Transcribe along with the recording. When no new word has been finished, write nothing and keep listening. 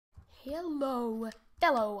Hello,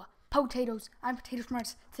 fellow potatoes. I'm Potato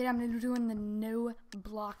Smarts. Today I'm going to be doing the no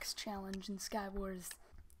blocks challenge in SkyWars.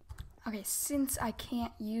 Okay, since I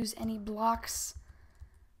can't use any blocks,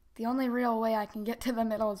 the only real way I can get to the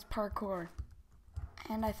middle is parkour.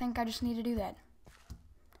 And I think I just need to do that.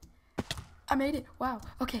 I made it. Wow.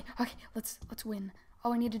 Okay, let's win.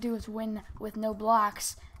 All we need to do is win with no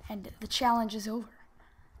blocks, and the challenge is over.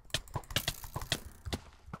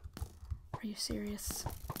 Are you serious?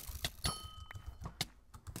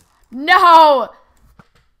 No!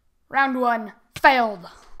 Round one. Failed.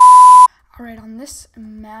 Alright, on this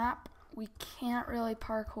map, we can't really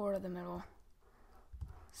parkour the middle.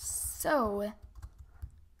 So,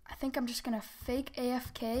 I think I'm just gonna fake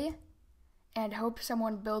AFK and hope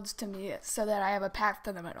someone builds to me so that I have a path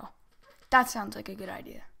to the middle. That sounds like a good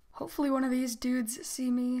idea. Hopefully one of these dudes see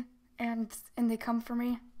me and they come for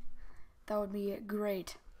me. That would be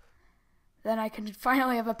great. Then I can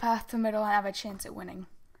finally have a path to the middle and have a chance at winning.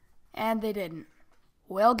 And they didn't.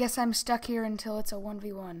 Well, guess I'm stuck here until it's a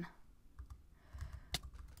 1v1.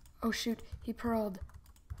 Oh shoot, he pearled.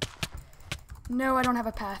 No, I don't have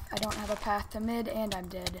a path. I don't have a path to mid, and I'm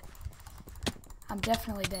dead. I'm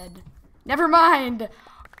definitely dead. Never mind!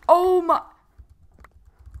 Oh my...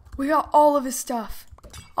 We got all of his stuff.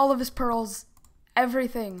 All of his pearls.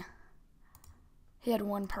 Everything. He had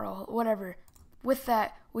one pearl. Whatever. With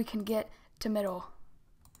that, we can get to middle.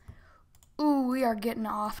 Ooh, we are getting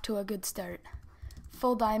off to a good start.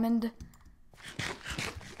 Full diamond.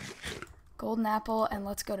 Golden apple, and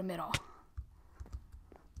let's go to middle.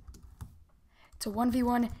 It's a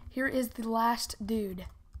 1v1. Here is the last dude.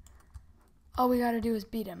 All we gotta do is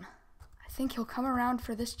beat him. I think he'll come around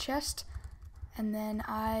for this chest, and then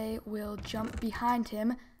I will jump behind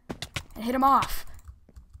him and hit him off.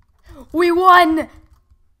 We won!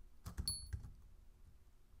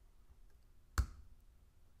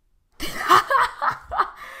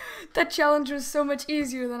 That challenge was so much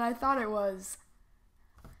easier than I thought it was.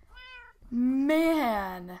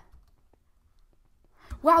 Man.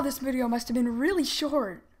 Wow, this video must have been really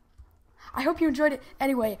short. I hope you enjoyed it.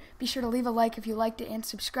 Anyway, be sure to leave a like if you liked it and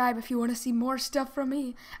subscribe if you want to see more stuff from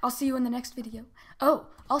me. I'll see you in the next video. Oh,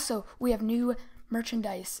 also, we have new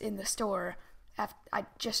merchandise in the store. I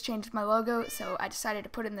just changed my logo, so I decided to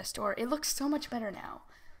put it in the store. It looks so much better now.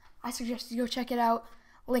 I suggest you go check it out.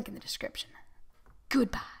 Link in the description.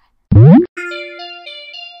 Goodbye.